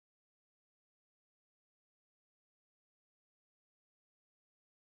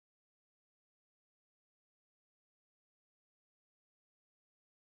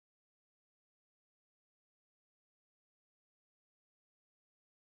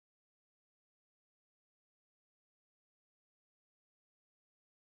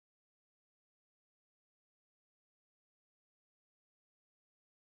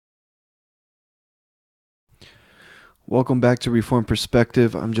Welcome back to Reform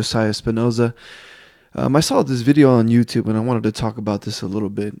Perspective. I'm Josiah Espinoza. I saw this video on YouTube and I wanted to talk about this a little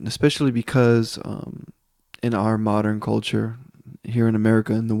bit, especially because in our modern culture here in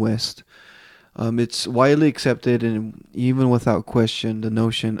America in the West, it's widely accepted and even without question the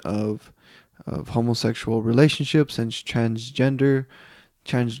notion of homosexual relationships and transgenderism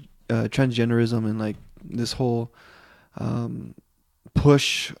and like this whole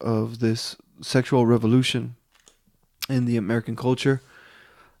push of this sexual revolution in the American culture,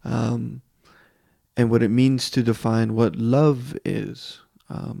 um, and what it means to define what love is.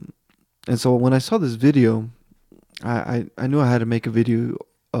 And so when I saw this video, I knew I had to make a video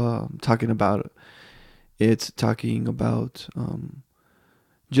talking about it. It's talking about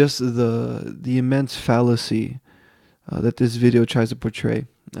just the immense fallacy that this video tries to portray.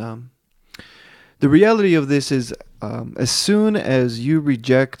 The reality of this is, as soon as you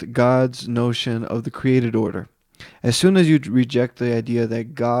reject God's notion of the created order, as soon as you reject the idea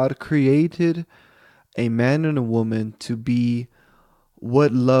that God created a man and a woman to be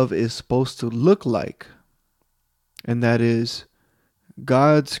what love is supposed to look like, and that is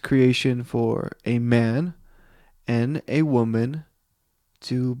God's creation for a man and a woman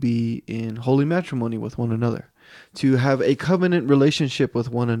to be in holy matrimony with one another, to have a covenant relationship with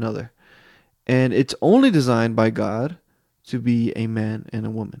one another. And it's only designed by God to be a man and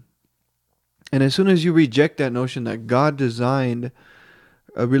a woman. And as soon as you reject that notion that God designed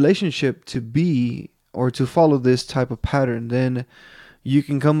a relationship to be or to follow this type of pattern, then you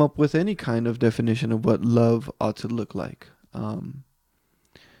can come up with any kind of definition of what love ought to look like.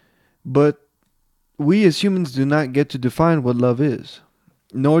 But we as humans do not get to define what love is,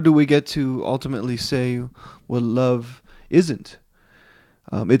 nor do we get to ultimately say what love isn't.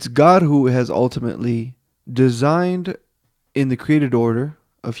 It's God who has ultimately designed in the created order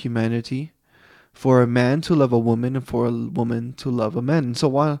of humanity for a man to love a woman and for a woman to love a man. And so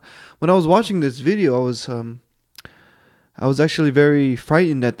when I was watching this video, I was actually very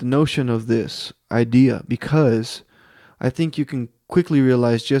frightened at the notion of this idea, because I think you can quickly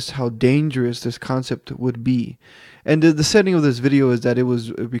realize just how dangerous this concept would be. And the setting of this video is that it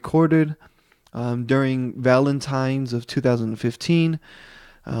was recorded during Valentine's of 2015.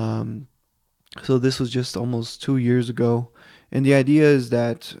 So this was just almost 2 years ago. And the idea is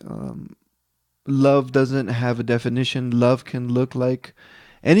that love doesn't have a definition. Love can look like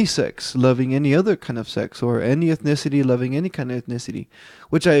any sex loving any other kind of sex, or any ethnicity loving any kind of ethnicity,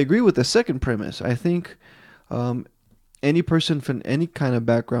 which I agree with the second premise. I think any person from any kind of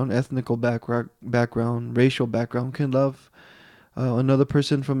background, ethnical background, racial background, can love another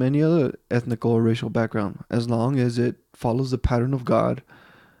person from any other ethnical or racial background, as long as it follows the pattern of God,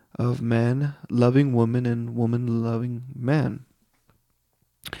 of man loving woman and woman loving man.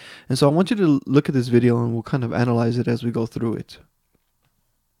 And so I want you to look at this video and we'll kind of analyze it as we go through it.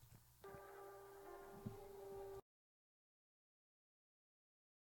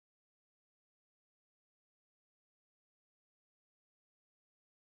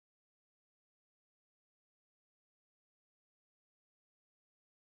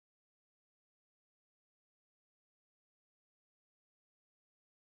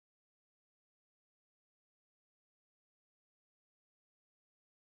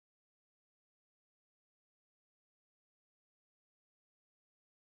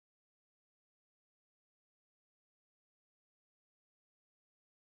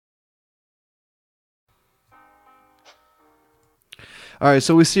 All right,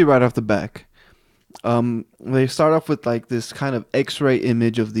 so we see right off the back. They start off with like this kind of X-ray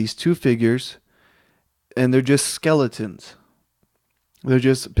image of these two figures, and they're just skeletons. They're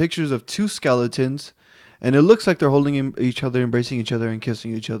just pictures of two skeletons, and it looks like they're holding each other, embracing each other, and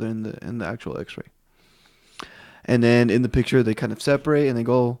kissing each other in the actual X-ray. And then in the picture, they kind of separate and they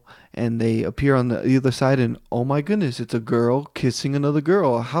go and they appear on the other side, and oh my goodness, it's a girl kissing another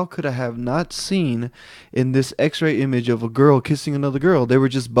girl. How could I have not seen in this X-ray image of a girl kissing another girl? They were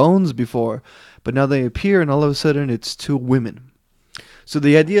just bones before, but now they appear, and all of a sudden, it's two women. So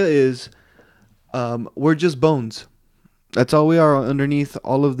the idea is, we're just bones. That's all we are underneath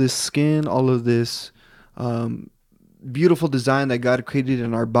all of this skin, all of this beautiful design that God created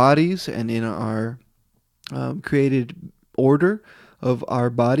in our bodies and in our created order of our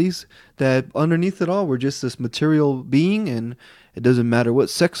bodies, that underneath it all we're just this material being, and it doesn't matter what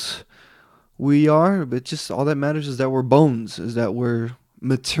sex we are, but just all that matters is that we're bones, is that we're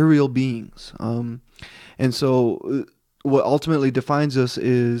material beings. And so what ultimately defines us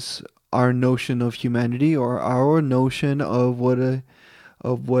is our notion of humanity, or our notion of what a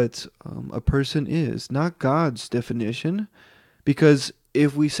person is, not God's definition. Because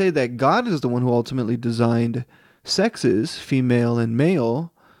if we say that God is the one who ultimately designed sexes, female and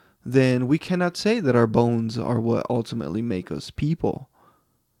male, then we cannot say that our bones are what ultimately make us people.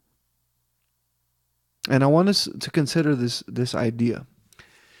 And I want us to consider this idea.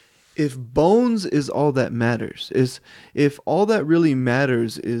 If bones is all that matters, is if all that really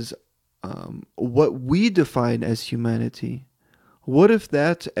matters is what we define as humanity, what if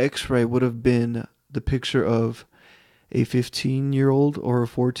that X-ray would have been the picture of a 15-year-old or a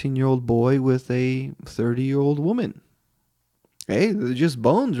 14-year-old boy with a 30-year-old woman? Hey, they're just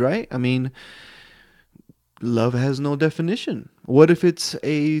bones, right? I mean, love has no definition. What if it's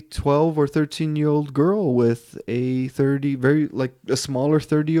a 12 or 13-year-old girl with a 30, very like a smaller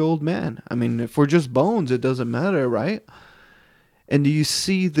 30-year-old man? I mean, if we're just bones, it doesn't matter, right? And do you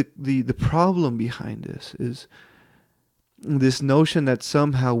see the problem behind this is this notion that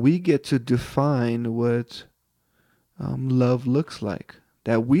somehow we get to define what love looks like.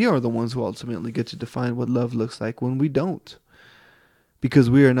 That we are the ones who ultimately get to define what love looks like when we don't.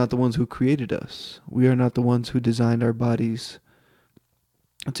 Because we are not the ones who created us. We are not the ones who designed our bodies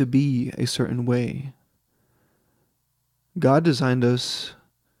to be a certain way. God designed us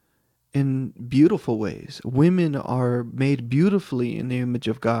in beautiful ways. Women are made beautifully in the image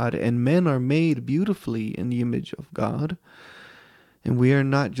of God, and men are made beautifully in the image of God. And we are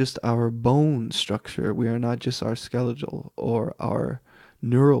not just our bone structure. We are not just our skeletal or our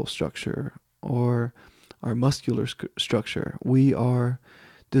neural structure or our muscular structure. We are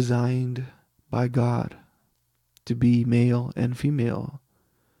designed by God to be male and female.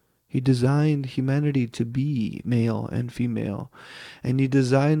 He designed humanity to be male and female. And He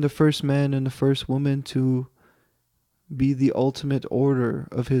designed the first man and the first woman to be the ultimate order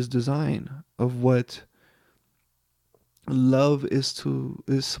of His design of what love is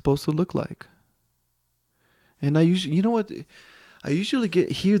supposed to look like. And I usually, you know what, I usually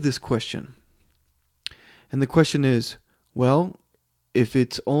hear this question, and the question is, well, if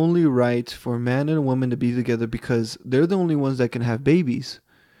it's only right for a man and a woman to be together because they're the only ones that can have babies,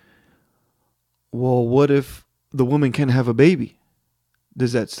 well, what if the woman can have a baby?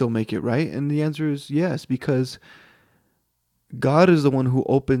 Does that still make it right? And the answer is yes, because God is the one who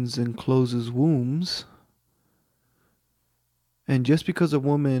opens and closes wombs. And just because a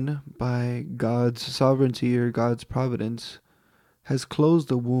woman, by God's sovereignty or God's providence, has closed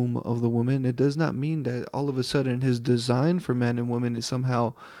the womb of the woman, it does not mean that all of a sudden His design for man and woman is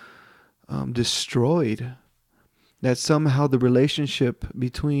somehow destroyed. That somehow the relationship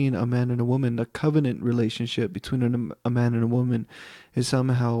between a man and a woman, the covenant relationship between a man and a woman, is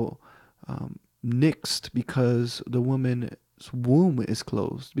somehow nixed because the woman's womb is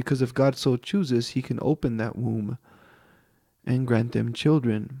closed. Because if God so chooses, He can open that womb and grant them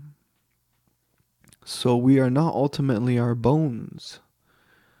children. So we are not ultimately our bones.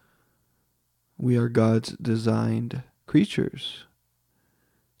 We are God's designed creatures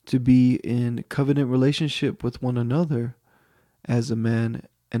to be in covenant relationship with one another as a man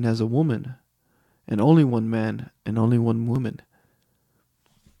and as a woman, and only one man and only one woman.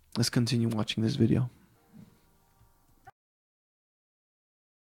 Let's continue watching this video.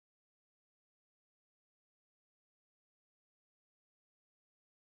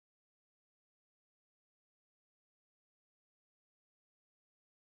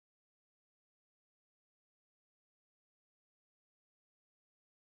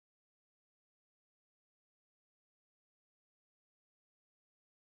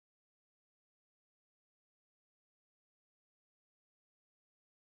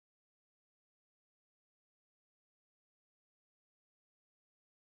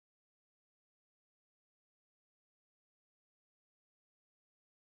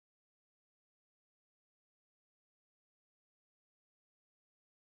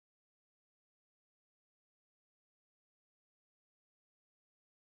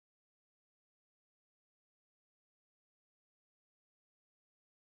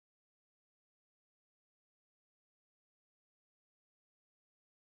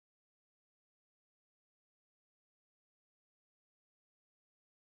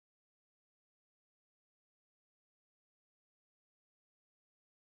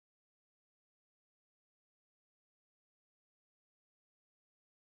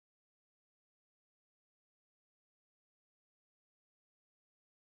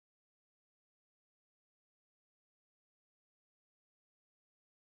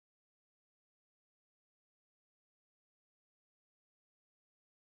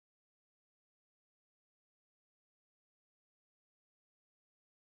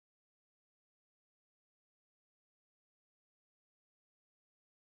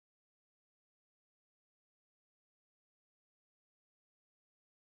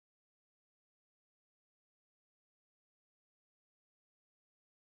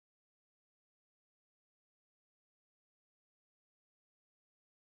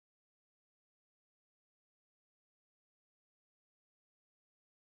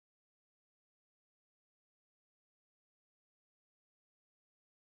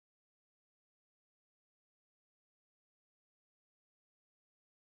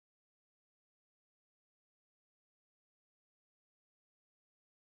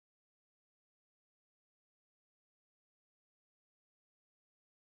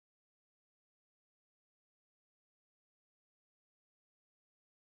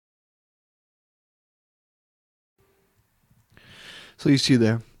 So you see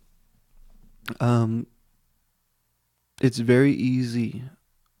there, um, it's very easy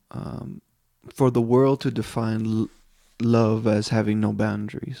um, for the world to define love as having no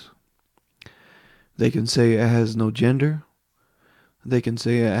boundaries. They can say it has no gender. They can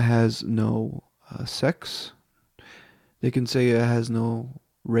say it has no sex. They can say it has no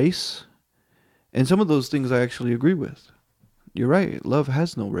race. And some of those things I actually agree with. You're right. Love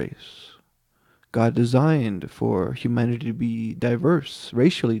has no race. God designed for humanity to be diverse,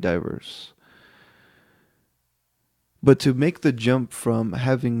 racially diverse. But to make the jump from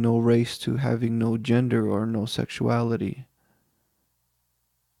having no race to having no gender or no sexuality,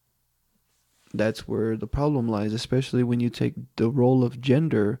 that's where the problem lies, especially when you take the role of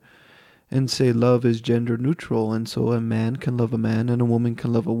gender and say love is gender neutral, and so a man can love a man and a woman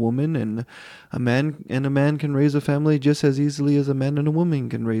can love a woman, and a man can raise a family just as easily as a man and a woman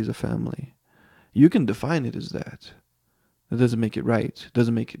can raise a family. You can define it as that. That doesn't make it right. It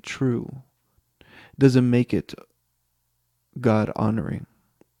doesn't make it true. It doesn't make it God honoring.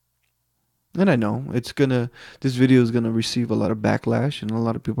 And I know this video is gonna receive a lot of backlash and a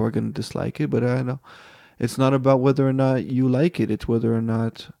lot of people are gonna dislike it, but I know it's not about whether or not you like it. It's whether or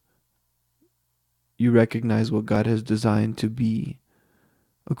not you recognize what God has designed to be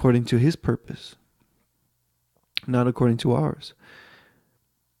according to his purpose, not according to ours.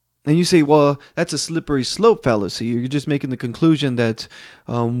 And you say, well, that's a slippery slope fallacy. You're just making the conclusion that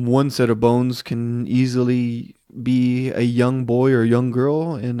one set of bones can easily be a young boy or a young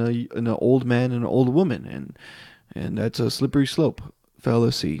girl and an old man and an old woman, and that's a slippery slope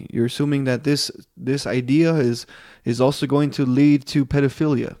fallacy. You're assuming that this idea is also going to lead to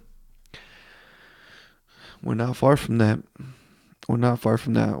pedophilia. We're not far from that. We're not far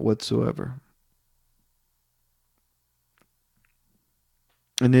from that whatsoever.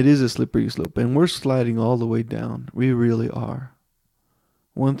 And it is a slippery slope, and we're sliding all the way down. We really are.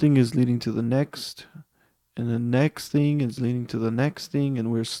 One thing is leading to the next, and the next thing is leading to the next thing,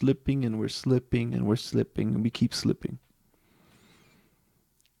 and we're slipping, and we're slipping, and we're slipping, and we keep slipping.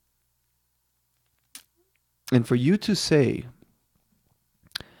 And for you to say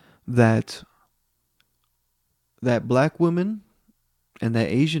that black woman and that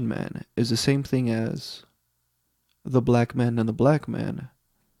Asian man is the same thing as the black man and the black man,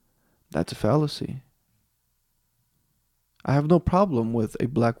 that's a fallacy. I have no problem with a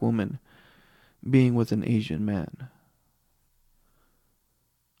black woman being with an Asian man.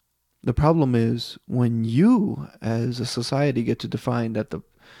 The problem is when you, as a society, get to define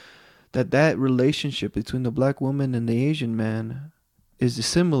that relationship between the black woman and the Asian man is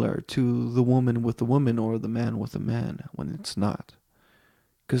similar to the woman with the woman or the man with the man, when it's not.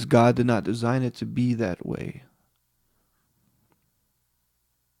 Because God did not design it to be that way.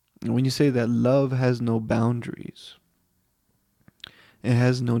 And when you say that love has no boundaries, it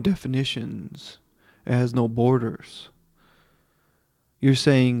has no definitions, it has no borders, you're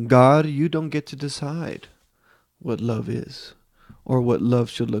saying, God, you don't get to decide what love is, or what love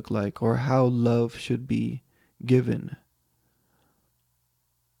should look like, or how love should be given.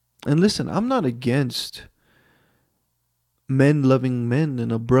 And listen, I'm not against men loving men in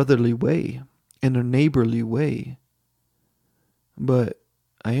a brotherly way, in a neighborly way, but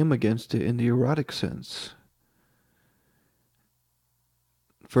I am against it in the erotic sense.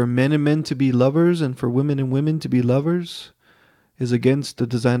 For men and men to be lovers and for women and women to be lovers is against the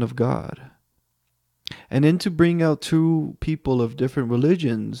design of God. And then to bring out two people of different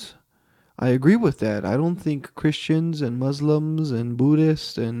religions, I agree with that. I don't think Christians and Muslims and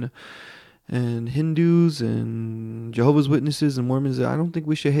Buddhists and Hindus and Jehovah's Witnesses and Mormons, I don't think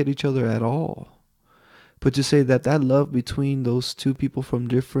we should hate each other at all. But to say that love between those two people from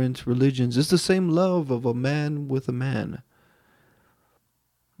different religions is the same love of a man with a man,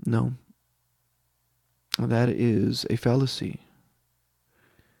 no. That is a fallacy.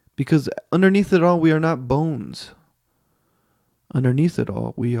 Because underneath it all, we are not bones. Underneath it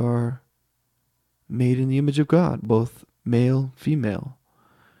all, we are made in the image of God, both male, female,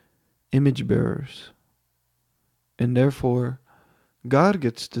 image bearers. And therefore, God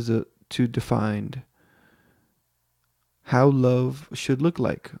gets to define how love should look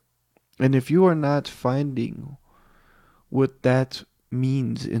like. And if you are not finding what that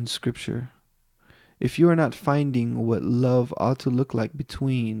means in Scripture, if you are not finding what love ought to look like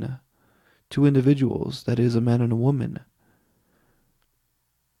between two individuals, that is, a man and a woman,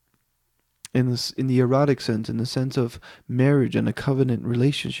 in the erotic sense, in the sense of marriage and a covenant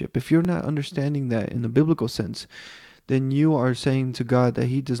relationship, if you're not understanding that in the biblical sense, then you are saying to God that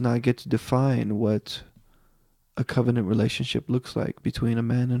He does not get to define what a covenant relationship looks like between a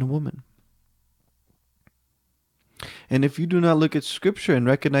man and a woman. And if you do not look at Scripture and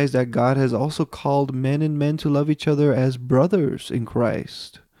recognize that God has also called men and men to love each other as brothers in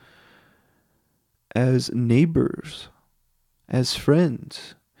Christ, as neighbors, as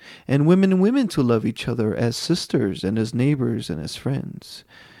friends, and women to love each other as sisters and as neighbors and as friends,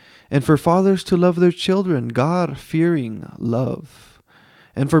 and for fathers to love their children, God-fearing love,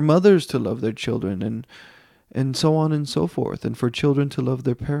 and for mothers to love their children, and so on and so forth, and for children to love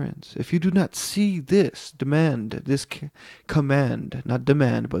their parents. If you do not see this demand, this command, not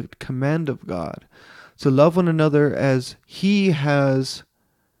demand, but command of God, to love one another as He has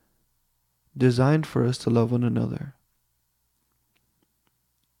designed for us to love one another,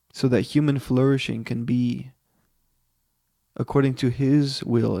 so that human flourishing can be according to His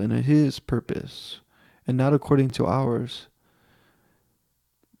will and His purpose, and not according to ours.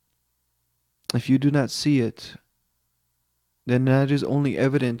 If you do not see it, then that is only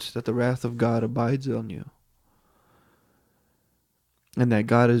evidence that the wrath of God abides on you, and that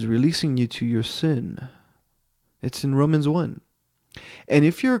God is releasing you to your sin. It's in Romans 1. And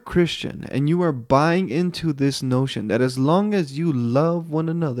if you're a Christian and you are buying into this notion that as long as you love one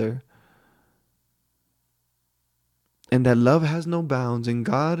another, and that love has no bounds, and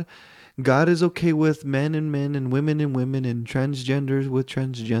God is okay with men and women and transgenders with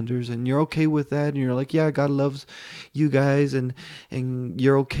transgenders, and you're okay with that, and you're like, yeah, God loves you guys, and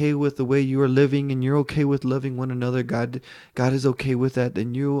you're okay with the way you are living, and you're okay with loving one another, God is okay with that,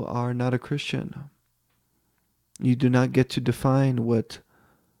 then you are not a Christian. You do not get to define what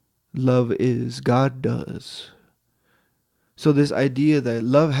love is. God does. So this idea that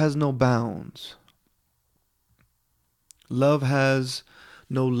love has no bounds, love has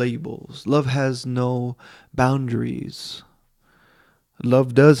no labels, love has no boundaries.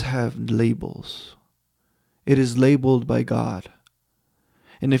 Love does have labels. It is labeled by God.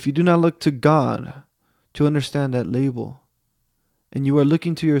 And if you do not look to God to understand that label, and you are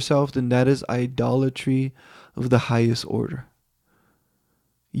looking to yourself, then that is idolatry of the highest order.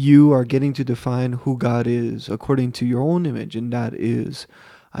 You are getting to define who God is according to your own image, and that is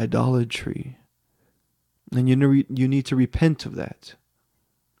idolatry. And you need to repent of that.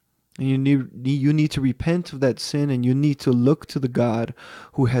 And you need to repent of that sin, and you need to look to the God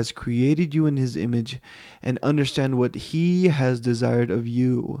who has created you in His image and understand what He has desired of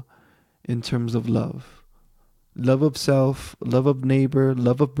you in terms of love. Love of self, love of neighbor,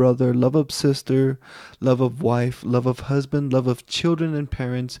 love of brother, love of sister, love of wife, love of husband, love of children and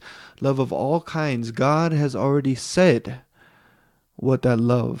parents, love of all kinds. God has already said what that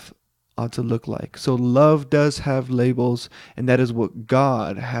love ought to look like. So love does have labels, and that is what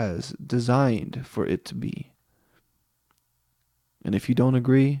God has designed for it to be. And if you don't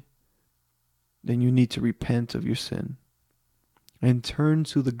agree, then you need to repent of your sin and turn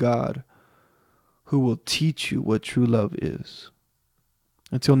to the God who will teach you what true love is.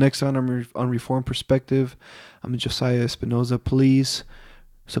 Until next time on Reformed Perspective, I'm Josiah Espinoza. Please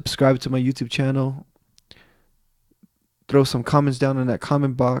subscribe to my YouTube channel. Throw some comments down in that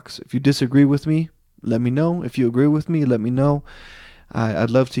comment box. If you disagree with me, let me know. If you agree with me, let me know. I'd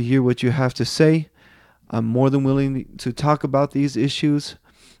love to hear what you have to say. I'm more than willing to talk about these issues.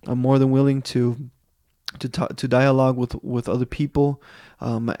 I'm more than willing to dialogue with other people,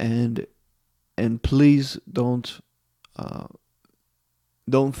 and please don't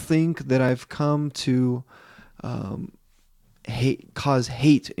think that I've come to cause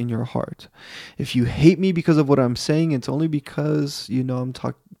hate in your heart. If you hate me because of what I'm saying, it's only because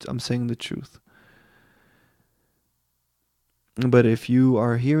I'm saying the truth. But if you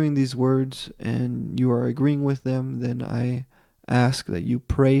are hearing these words and you are agreeing with them, then I ask that you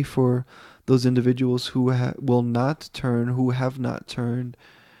pray for those individuals who will not turn, who have not turned,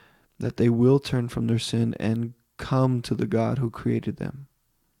 that they will turn from their sin and come to the God who created them.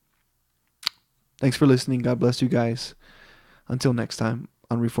 Thanks for listening. God bless you guys. Until next time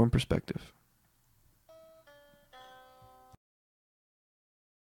on Reformed Perspective.